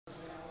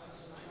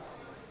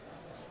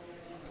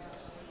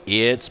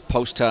It's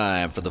post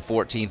time for the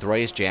 14th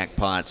race.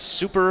 Jackpot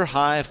Super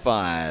High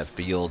Five.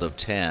 Field of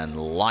 10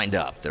 lined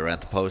up. They're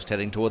at the post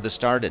heading toward the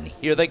start, and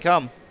here they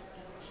come.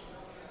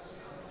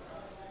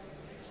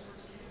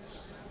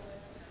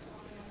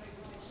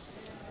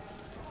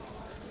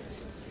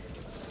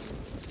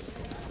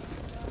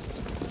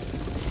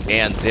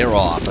 And they're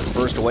off. And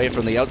first away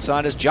from the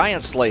outside is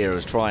Giant Slayer,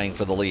 who's trying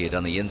for the lead.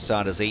 On the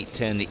inside is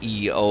 810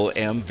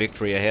 EOM.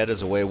 Victory Ahead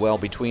is away well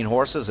between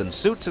horses. And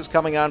Suits is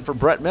coming on for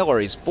Brett Miller.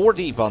 He's 4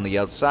 deep on the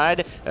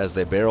outside as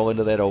they barrel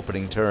into that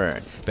opening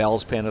turn.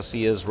 Bell's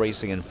Panacea is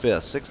racing in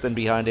 5th. 6th and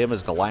behind him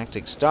is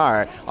Galactic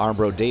Star.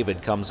 Armbro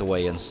David comes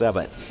away in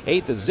 7th.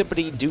 8th is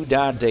Zippity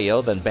Doo-Dah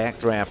Deo. Then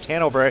Backdraft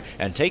Hanover.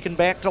 And taken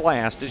back to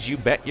last is You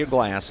Bet Your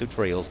Glass, who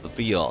trails the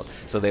field.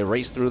 So they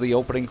race through the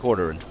opening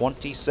quarter in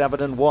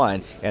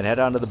 27-1. And head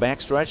on to the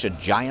backstretch, and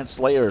Giant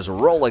Slayer's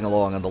rolling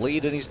along on the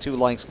lead, and he's 2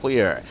 lengths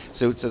clear.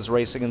 Suits is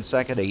racing in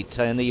 2nd,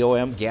 810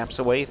 EOM gaps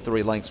away,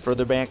 3 lengths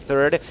further back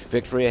 3rd.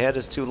 Victory Ahead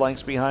is 2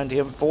 lengths behind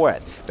him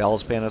 4th.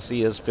 Bell's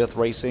Panacea is 5th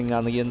racing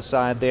on the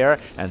inside there,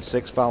 and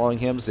 6th following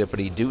him,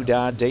 Zippity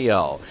Doo-Dah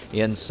Deo.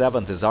 In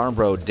 7th is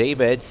Armbro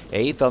David,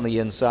 8th on the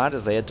inside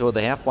as they head toward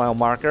the half-mile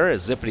marker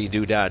is Zippity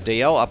Doo-Dah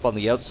Deo. Up on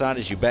the outside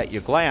is You Bet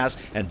Your Glass,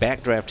 and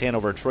Backdraft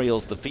Hanover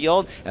trails the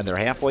field, and they're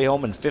halfway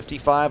home in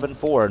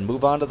 55-4 and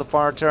move on to the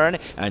far turn,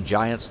 and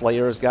Giant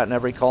Slayer has gotten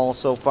every call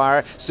so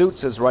far.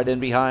 Suits is right in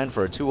behind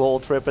for a 2-hole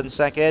trip in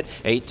 2nd.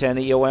 810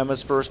 EOM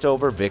is first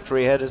over.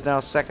 Victory Ahead is now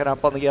 2nd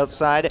up on the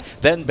outside.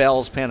 Then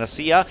Bell's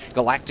Panacea.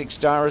 Galactic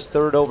Star is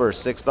 3rd over.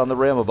 6th on the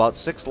rim, about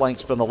 6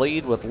 lengths from the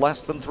lead with less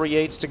than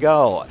 3/8 to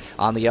go.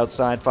 On the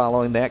outside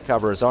following that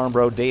cover is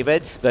Armbro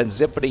David. Then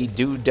Zippity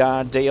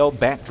Doo-Dah Deo,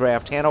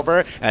 Backdraft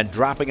Hanover, and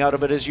dropping out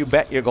of it is You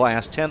Bet Your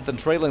Glass, 10th and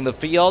trailing the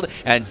field.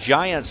 And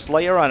Giant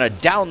Slayer on a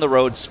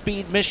down-the-road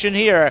speed mission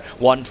here.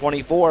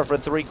 124 for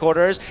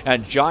 3/4,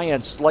 and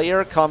Giant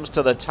Slayer comes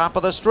to the top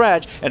of the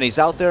stretch, and he's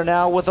out there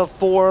now with a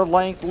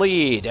 4-length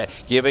lead.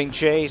 Giving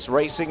chase,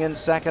 racing in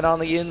 2nd on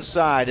the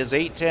inside is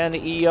 810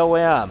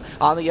 EOM.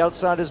 On the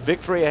outside is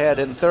Victory Ahead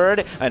in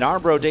 3rd, and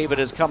Armbro David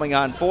is coming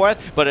on 4th,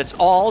 but it's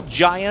all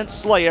Giant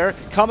Slayer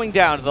coming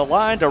down to the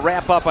line to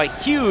wrap up a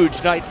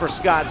huge night for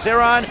Scott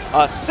Zeron.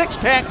 A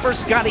 6-pack for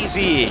Scotty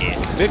Z.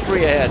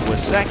 Victory Ahead was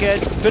 2nd,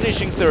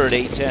 finishing 3rd,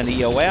 810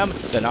 EOM,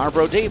 then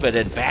Armbro David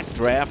and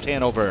Backdraft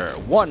Hanover,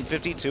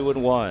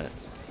 152-1.